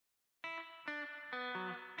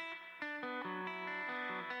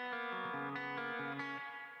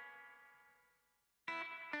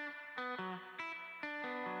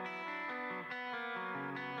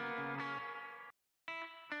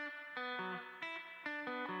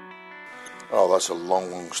Oh, that's a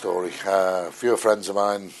long, long story. A few friends of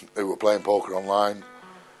mine who were playing poker online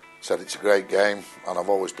said it's a great game, and I've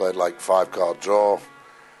always played like 5-card draw,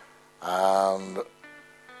 and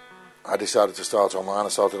I decided to start online. I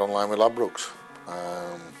started online with Ladbrokes.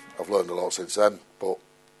 I've learned a lot since then, but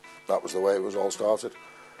that was the way it was all started.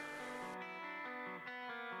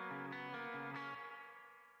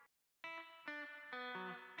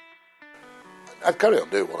 I'd carry on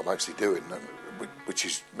doing what I'm actually doing, which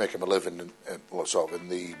is making a living in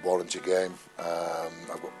the warranty game.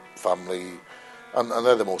 I've got family, and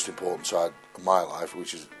they're the most important side of my life,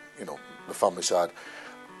 which is, the family side.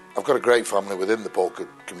 I've got a great family within the poker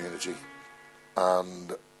community,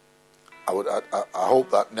 and I hope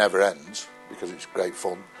that never ends, because it's great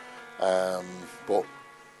fun. But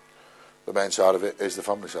the main side of it is the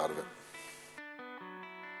family side of it.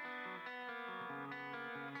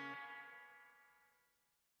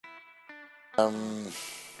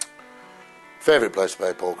 Favourite place to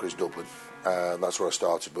play poker is Dublin. That's where I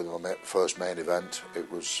started with my first main event.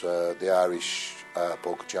 It was the Irish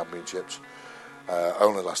Poker Championships.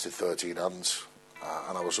 Only lasted 13 hands,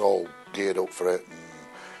 and I was all geared up for it, and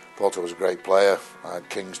thought I was a great player. I had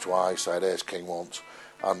kings twice, I had ace king once,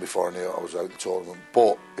 and before I knew it I was out of the tournament.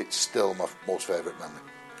 But it's still my most favourite memory,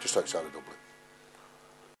 just outside of Dublin.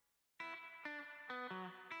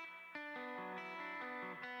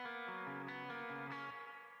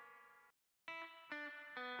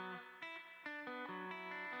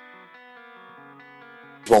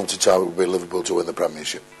 Moment in time it would be Liverpool to win the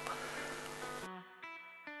Premiership.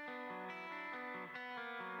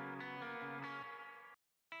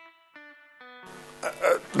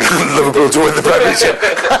 Liverpool to win the Premiership.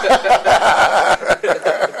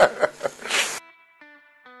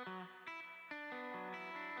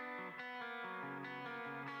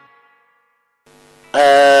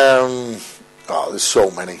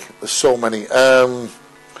 There's so many.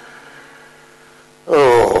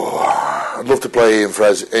 I'd love to play Ian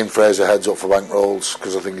Fraser heads up for bankrolls,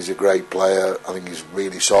 because I think he's a great player. I think he's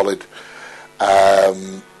really solid.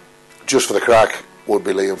 Just for the crack would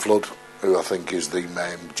be Liam Flood, who I think is the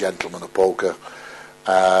main gentleman of poker.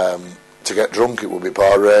 To get drunk, it would be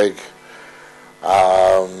Parreg.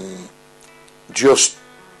 Just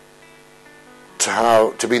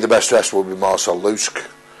to be the best dressed would be Marcel Lusk.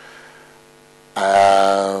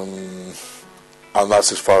 And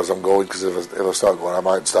that's as far as I'm going, because if I start going, I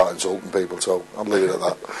might start insulting people, so I'll leave it at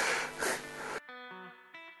that.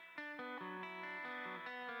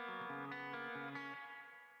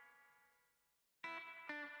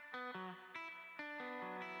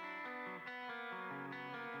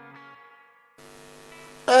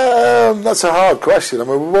 That's a hard question. I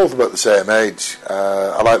mean, we're both about the same age.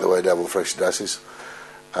 I like the way Devil Fresh dresses,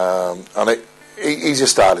 and he's a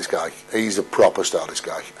stylish guy. He's a proper stylish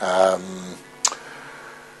guy.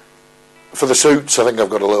 For the suits, I think I've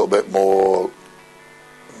got a bit more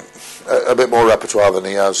repertoire than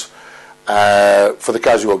he has. For the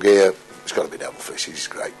casual gear, it's got to be Devilfish. He's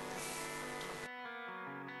great.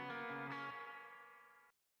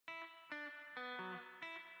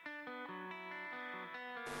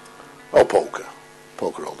 Oh, poker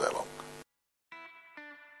all day long.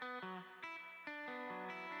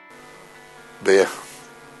 Beer.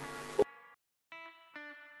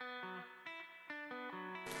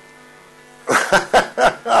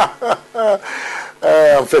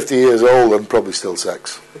 I'm 50 years old and probably still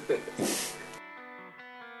sex.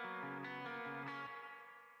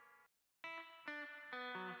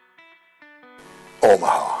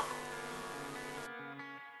 Omaha.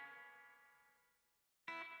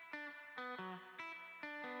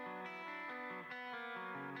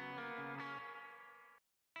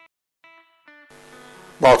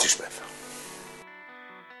 Marty Smith.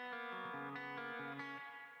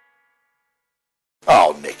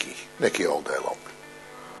 Oh, Nicky all day long.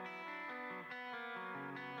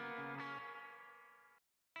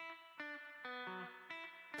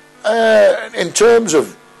 In terms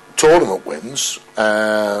of tournament wins,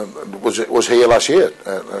 was here last year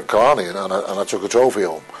at Killarney, and I took a trophy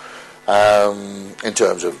home. In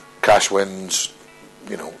terms of cash wins,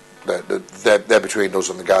 they're between us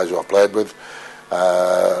and the guys who I've played with.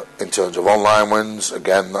 In terms of online wins,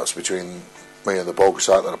 again, that's between me and the poker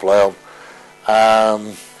site that I play on.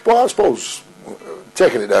 But I suppose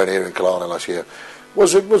taking it down here in Killarney last year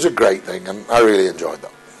was a great thing, and I really enjoyed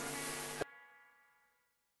that.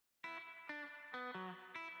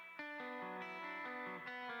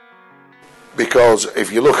 Because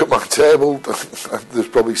if you look at my table, there's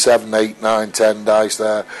probably 7, 8, 9, 10 dice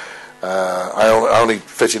there. I only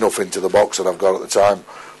fit enough into the box that I've got at the time,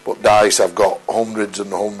 but dice I've got hundreds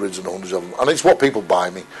and hundreds and hundreds of them, and it's what people buy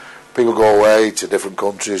me. people go away to different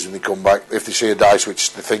countries and they come back. If they see a dice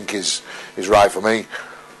which they think is right for me,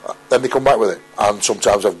 then they come back with it. And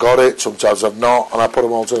sometimes I've got it, sometimes I've not, and I put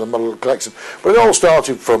them all to my little collection. But it all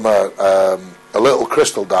started from a little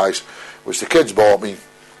crystal dice which the kids bought me.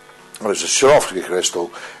 It was a Swarovski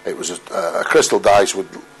crystal. It was a crystal dice with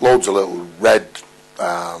loads of little red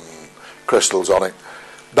crystals on it.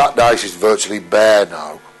 That dice is virtually bare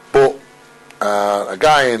now. But a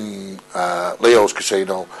guy in Leo's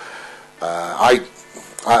casino, I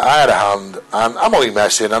had a hand, and I'm only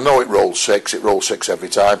messing. I know it rolls 6. It rolls 6 every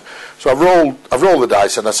time. So I've rolled the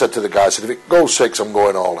dice, and I said to the guy, I said, if it goes 6, I'm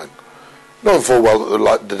going all in. Knowing full well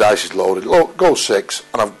that the dice is loaded. Go 6,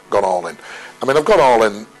 and I've gone all in. I mean, I've gone all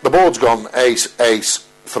in. The board's gone ace, ace,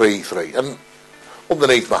 3, 3, and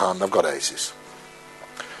underneath my hand, I've got aces.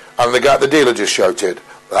 And the dealer just shouted,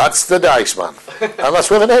 "That's the dice man," and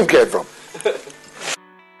that's where the name came from.